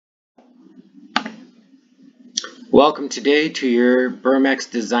Welcome today to your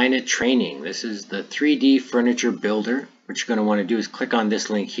Bermex Design It training. This is the 3D furniture builder. What you're going to want to do is click on this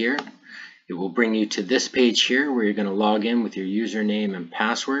link here. It will bring you to this page here where you're going to log in with your username and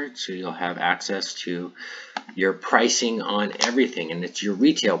password, so you'll have access to your pricing on everything, and it's your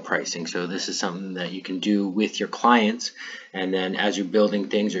retail pricing. So this is something that you can do with your clients, and then as you're building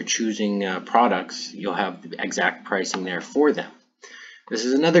things or choosing products, you'll have the exact pricing there for them. This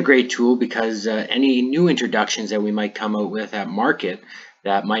is another great tool because any new introductions that we might come out with at market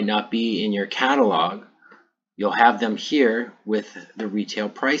that might not be in your catalog, you'll have them here with the retail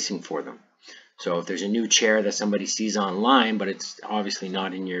pricing for them. So if there's a new chair that somebody sees online, but it's obviously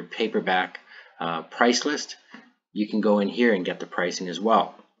not in your paperback price list, you can go in here and get the pricing as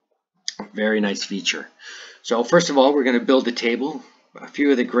well. Very nice feature. So first of all, we're going to build the table. A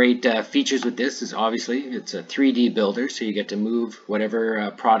few of the great features with this is obviously it's a 3D builder, so you get to move whatever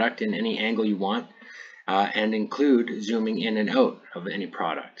product in any angle you want and include zooming in and out of any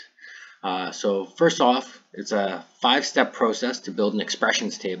product. So first off, it's a 5-step process to build an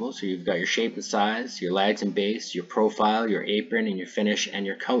expressions table. So you've got your shape and size, your lags and base, your profile, your apron, and your finish and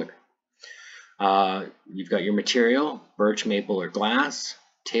your color. You've got your material, birch, maple, or glass,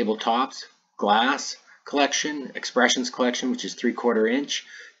 tabletops, glass, collection, expressions collection, which is 3/4 inch,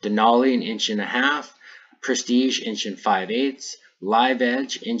 Denali 1.5 inches, prestige 1 5/8 inches, live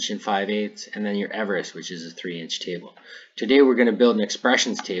edge 1 5/8 inches, and then your Everest, which is a 3-inch table. Today we're going to build an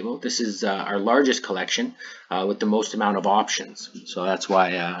expressions table. This is our largest collection with the most amount of options, so that's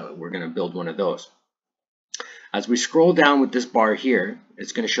why we're going to build one of those. As we scroll down with this bar here,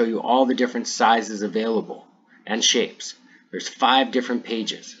 it's going to show you all the different sizes available and shapes. There's 5 different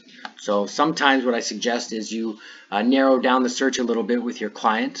pages. So sometimes what I suggest is you narrow down the search a little bit with your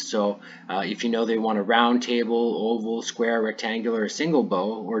client. So if you know they want a round table, oval, square, rectangular, single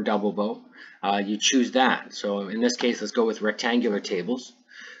bow, or double bow, you choose that. So in this case, let's go with rectangular tables.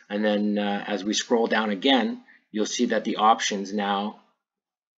 And then as we scroll down again, you'll see that the options now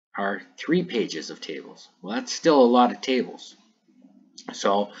are 3 pages of tables. Well, that's still a lot of tables.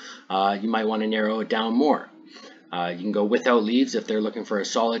 So you might want to narrow it down more. You can go without leaves if they're looking for a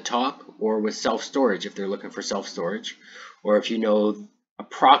solid top, or with self-storage if they're looking for self-storage, or if you know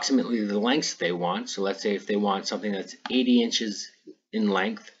approximately the lengths they want. So let's say if they want something that's 80 inches in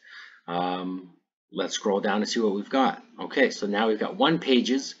length, let's scroll down and see what we've got. Okay, so now we've got 1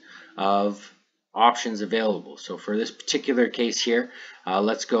 pages of options available. So for this particular case here,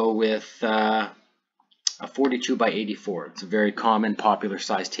 let's go with a 42 by 84. It's a very common, popular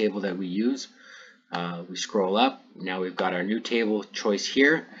size table that we use. We scroll up. Now we've got our new table choice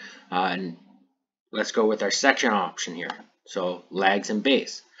here, and let's go with our section option here. So lags and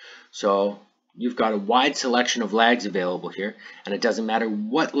base. So you've got a wide selection of lags available here, and it doesn't matter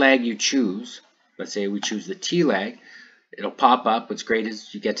what lag you choose. Let's say we choose the T lag. It'll pop up. What's great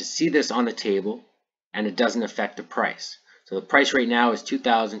is you get to see this on the table, and it doesn't affect the price. So the price right now is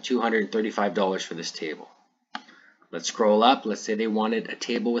 $2,235 for this table. Let's scroll up. Let's say they wanted a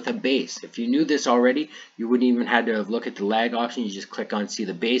table with a base. If you knew this already, you wouldn't even have to look at the lag option. You just click on see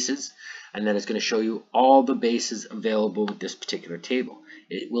the bases, and then it's going to show you all the bases available with this particular table.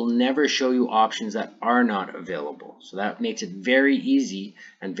 It will never show you options that are not available. So that makes it very easy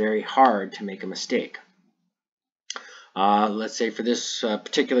and very hard to make a mistake. Let's say for this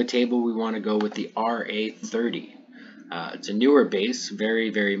particular table, we want to go with the RA30. It's a newer base, very,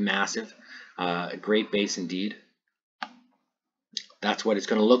 very massive, a great base indeed. That's what it's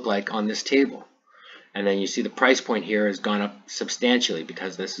going to look like on this table. And then you see the price point here has gone up substantially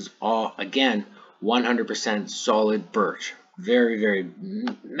because this is all, again, 100% solid birch. Very, very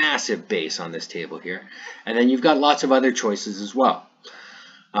massive base on this table here. And then you've got lots of other choices as well.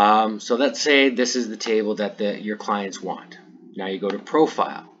 So let's say this is the table that your clients want. Now you go to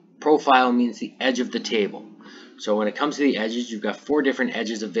profile. Profile means the edge of the table. So when it comes to the edges, you've got 4 different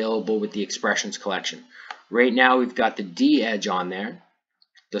edges available with the expressions collection. Right now we've got the D edge on there,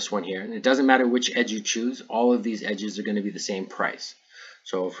 this one here, and it doesn't matter which edge you choose, all of these edges are going to be the same price.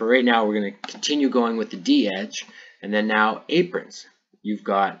 So for right now we're going to continue going with the D edge, and then now aprons. You've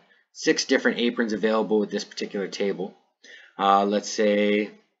got 6 different aprons available with this particular table. Let's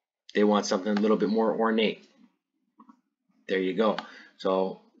say they want something a little bit more ornate. There you go.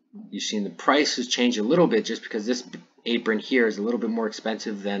 So you've seen the price has changed a little bit just because this apron here is a little bit more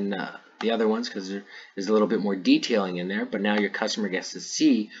expensive than the other ones because there is a little bit more detailing in there, but now your customer gets to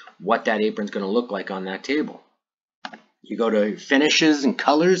see what that apron is going to look like on that table. You go to finishes and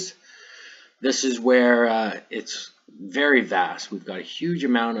colors. This is where it's very vast. We've got a huge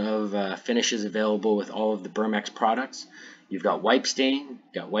amount of finishes available with all of the Bermex products. You've got wipe stain,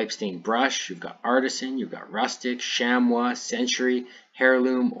 you've got wipe stain brush, you've got artisan, you've got rustic, chamois, century,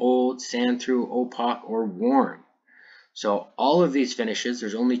 heirloom, old, sand through, opaque, or worn. So all of these finishes,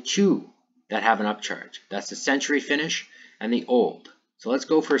 there's only two that have an upcharge. That's the century finish and the old. So let's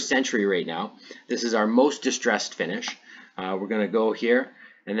go for century right now. This is our most distressed finish. We're going to go here,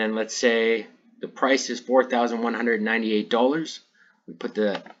 and then let's say the price is $4,198. We put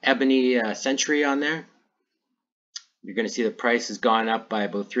the ebony century on there. You're going to see the price has gone up by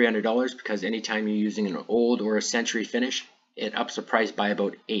about $300 because anytime you're using an old or a century finish, it ups the price by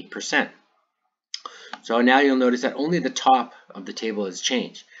about 8%. So now you'll notice that only the top of the table has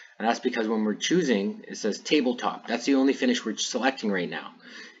changed. And that's because when we're choosing, it says tabletop. That's the only finish we're selecting right now.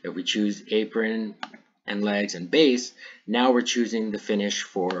 If we choose apron and legs and base, now we're choosing the finish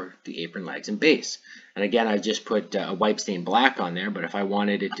for the apron, legs, and base. And again, I just put a wipe stain black on there, but if I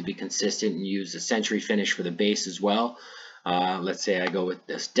wanted it to be consistent and use the century finish for the base as well, let's say I go with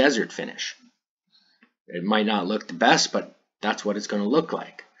this desert finish. It might not look the best, but that's what it's going to look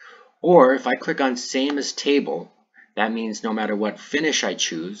like. Or if I click on same as table, that means no matter what finish I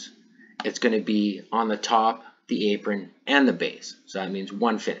choose, it's going to be on the top, the apron, and the base. So that means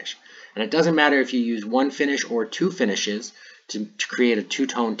one finish. And it doesn't matter if you use one finish or two finishes to create a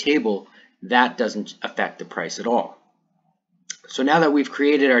two-tone table, that doesn't affect the price at all. So now that we've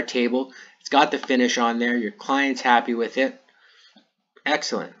created our table, it's got the finish on there, your client's happy with it.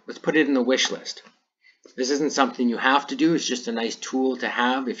 Excellent. Let's put it in the wish list. This isn't something you have to do. It's just a nice tool to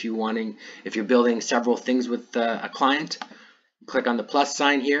have if you're building several things with a client. Click on the plus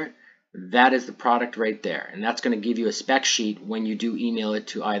sign here. That is the product right there, and that's going to give you a spec sheet when you do email it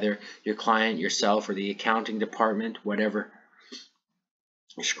to either your client, yourself, or the accounting department, whatever.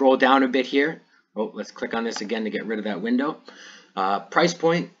 You scroll down a bit here. Oh, let's click on this again to get rid of that window. Price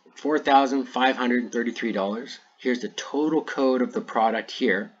point $4,533. Here's the total code of the product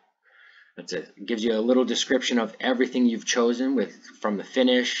here. That's it. It gives you a little description of everything you've chosen from the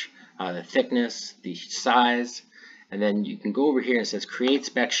finish, the thickness, the size, and then you can go over here and it says create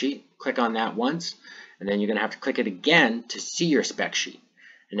spec sheet. Click on that once, and then you're going to have to click it again to see your spec sheet.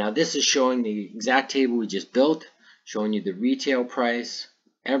 And now this is showing the exact table we just built, showing you the retail price,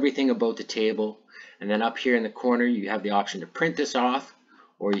 everything about the table, and then up here in the corner you have the option to print this off,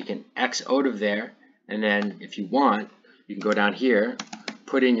 or you can X out of there, and then if you want, you can go down here,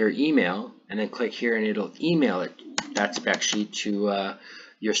 put in your email, and then click here and it'll email that spec sheet to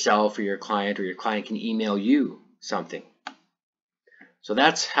yourself or your client can email you something. So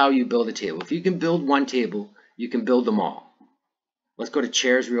that's how you build a table. If you can build one table, you can build them all. Let's go to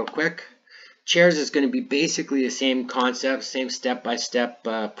chairs real quick. Chairs is going to be basically the same concept, same step-by-step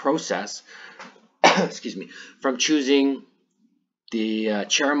process excuse me, from choosing the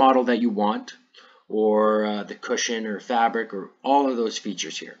chair model that you want, or the cushion or fabric, or all of those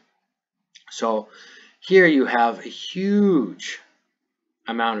features here. So here you have a huge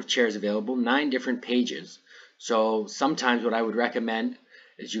amount of chairs available, 9 different pages. So sometimes what I would recommend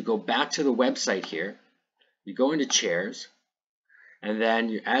is you go back to the website here, you go into chairs, and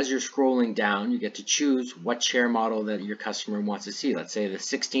then as you're scrolling down, you get to choose what chair model that your customer wants to see. Let's say the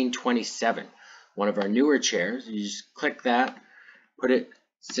 1627, one of our newer chairs. You just click that, put it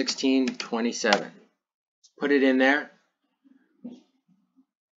 1627. Put it in there,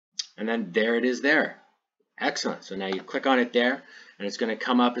 and then there it is there. Excellent. So now you click on it there, and it's going to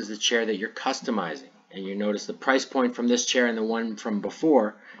come up as the chair that you're customizing. And you notice the price point from this chair and the one from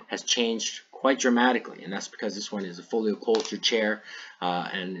before has changed quite dramatically, and that's because this one is a fully upholstered chair,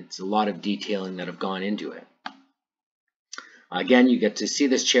 and it's a lot of detailing that have gone into it. Again, you get to see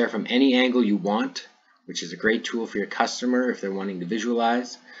this chair from any angle you want, which is a great tool for your customer if they're wanting to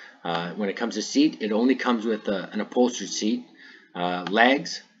visualize. When it comes to seat, it only comes with an upholstered seat.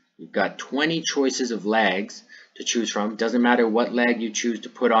 Legs, you've got 20 choices of legs to choose from. Doesn't matter what leg you choose to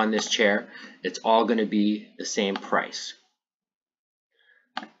put on this chair, it's all going to be the same price.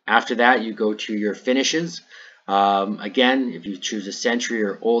 After that, you go to your finishes. Again, if you choose a century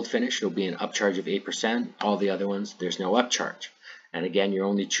or old finish, it'll be an upcharge of 8%. All the other ones, there's no upcharge. And again, you're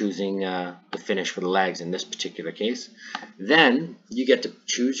only choosing the finish for the legs in this particular case. Then you get to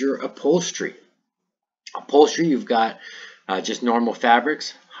choose your upholstery. Upholstery, you've got just normal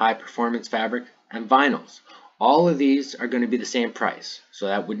fabrics, high performance fabric, and vinyls. All of these are going to be the same price. So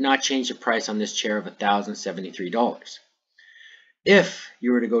that would not change the price on this chair of $1,073. If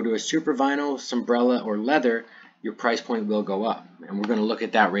you were to go to a super vinyl, Sombrella, or leather, your price point will go up. And we're going to look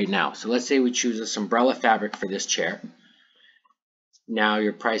at that right now. So let's say we choose a Sombrella fabric for this chair. Now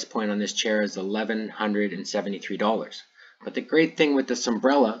your price point on this chair is $1,173. But the great thing with the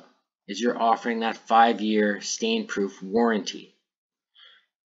Sombrella is you're offering that 5-year stain-proof warranty.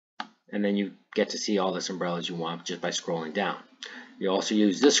 And then you get to see all this umbrellas you want just by scrolling down. You also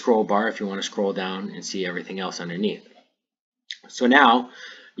use this scroll bar if you want to scroll down and see everything else underneath. So now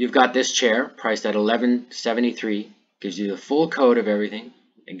you've got this chair priced at $11.73, gives you the full code of everything.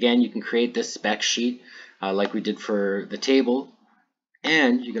 Again, you can create this spec sheet like we did for the table,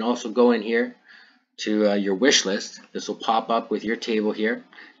 and you can also go in here to your wish list. This will pop up with your table here.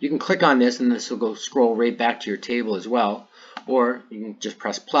 You can click on this and this will go scroll right back to your table as well, or you can just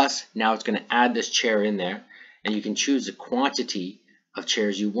press plus. Now it's going to add this chair in there, and you can choose the quantity of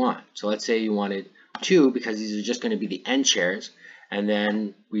chairs you want. So let's say you wanted 2 because these are just going to be the end chairs, and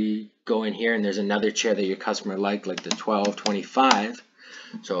then we go in here and there's another chair that your customer liked, like the 1225.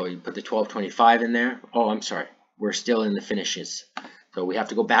 So you put the 1225 in there. Oh, I'm sorry, we're still in the finishes. So we have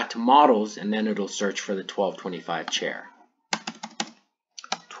to go back to models and then it'll search for the 1225 chair.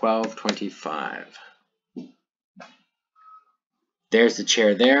 1225. There's the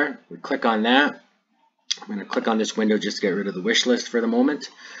chair there. We click on that. I'm going to click on this window just to get rid of the wish list for the moment.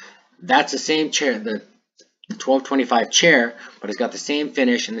 That's the same chair, the 1225 chair, but it's got the same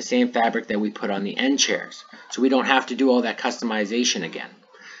finish and the same fabric that we put on the end chairs. So we don't have to do all that customization again.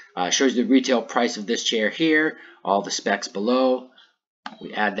 Shows you the retail price of this chair here, all the specs below.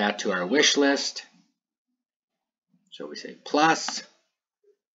 We add that to our wish list. So we say plus,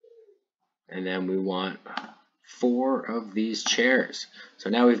 and then we want 4 of these chairs. So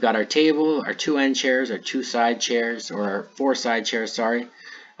now we've got our table, our 2 end chairs, our 2 side chairs, or our 4 side chairs, sorry.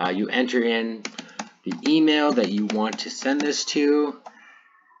 You enter in the email that you want to send this to.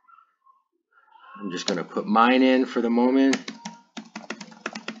 I'm just going to put mine in for the moment.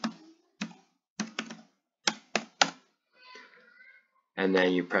 And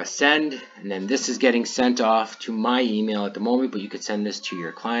then you press send, and then this is getting sent off to my email at the moment, but you could send this to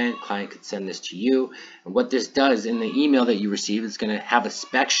your client. Client could send this to you. And what this does in the email that you receive is going to have a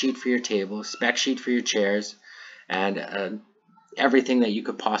spec sheet for your table, spec sheet for your chairs, and everything that you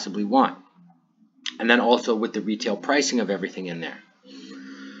could possibly want. And then also with the retail pricing of everything in there.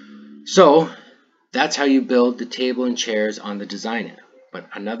 So that's how you build the table and chairs on the Extranet. But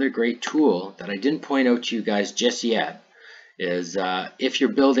another great tool that I didn't point out to you guys just yet is if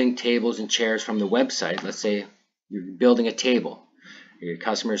you're building tables and chairs from the website. Let's say you're building a table. Your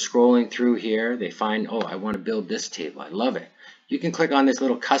customer is scrolling through here. They find, oh, I want to build this table. I love it. You can click on this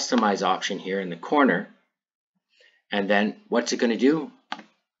little customize option here in the corner. And then what's it going to do?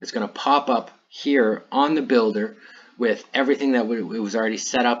 It's going to pop up here on the builder with everything that it was already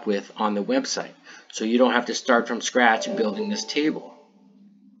set up with on the website. So you don't have to start from scratch building this table.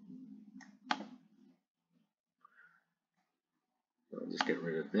 I'll just get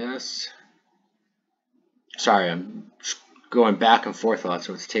rid of this. Sorry, I'm going back and forth a lot,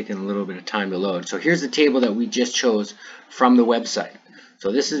 so it's taking a little bit of time to load. So here's the table that we just chose from the website.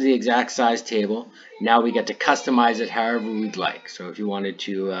 So this is the exact size table. Now we get to customize it however we'd like. So if you wanted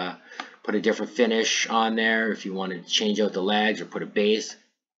to put a different finish on there, if you wanted to change out the legs or put a base,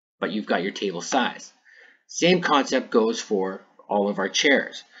 but you've got your table size. Same concept goes for all of our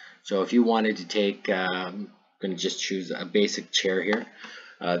chairs. So if you wanted to take, I'm going to just choose a basic chair here,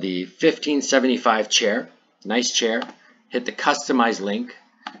 the 1575 chair, nice chair, hit the customize link,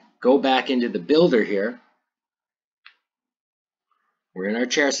 go back into the builder here. We're in our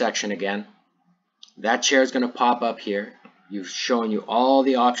chair section again. That chair is going to pop up here. You've shown you all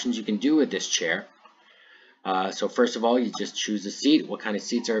the options you can do with this chair. So first of all, you just choose the seat. What kind of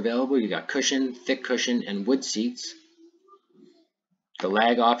seats are available? You got cushion, thick cushion, and wood seats. The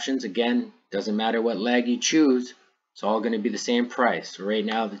leg options, again, doesn't matter what leg you choose. It's all going to be the same price. So right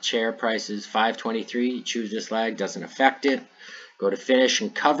now the chair price is $523. You choose this leg, doesn't affect it. Go to finish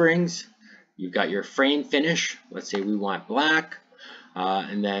and coverings. You've got your frame finish. Let's say we want black.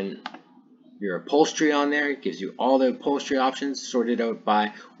 And then your upholstery on there. It gives you all the upholstery options sorted out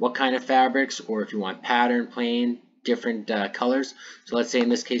by what kind of fabrics, or if you want pattern, plain, different colors. So let's say in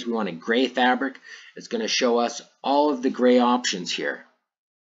this case we want a gray fabric. It's going to show us all of the gray options here.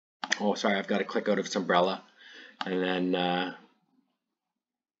 Oh, sorry, I've got to click out of this umbrella. And then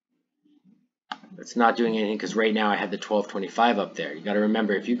it's not doing anything because right now I had the 1225 up there. You got to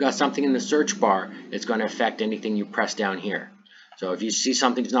remember, if you've got something in the search bar, it's going to affect anything you press down here. So if you see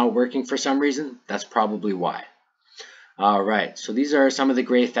something's not working for some reason, that's probably why. Alright, so these are some of the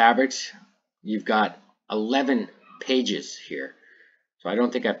gray fabrics. You've got 11 pages here. So I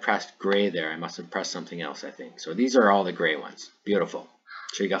don't think I pressed gray there. I must have pressed something else, I think. So these are all the gray ones. Beautiful.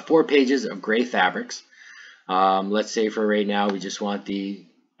 So you got 4 pages of gray fabrics. Let's say for right now we just want the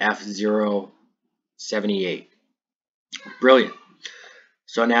F078. Brilliant.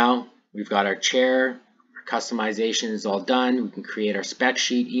 So now We've got our chair. Our customization is all done. We can create our spec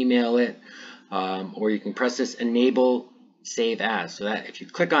sheet, email it, or you can press this enable save as, so that if you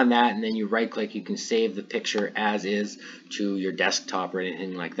click on that and then you right click, you can save the picture as is to your desktop or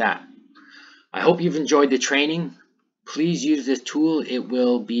anything like that. I hope you've enjoyed the training. Please use this tool. It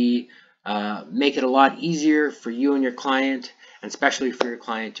will make it a lot easier for you and your client, and especially for your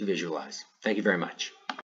client to visualize. Thank you very much.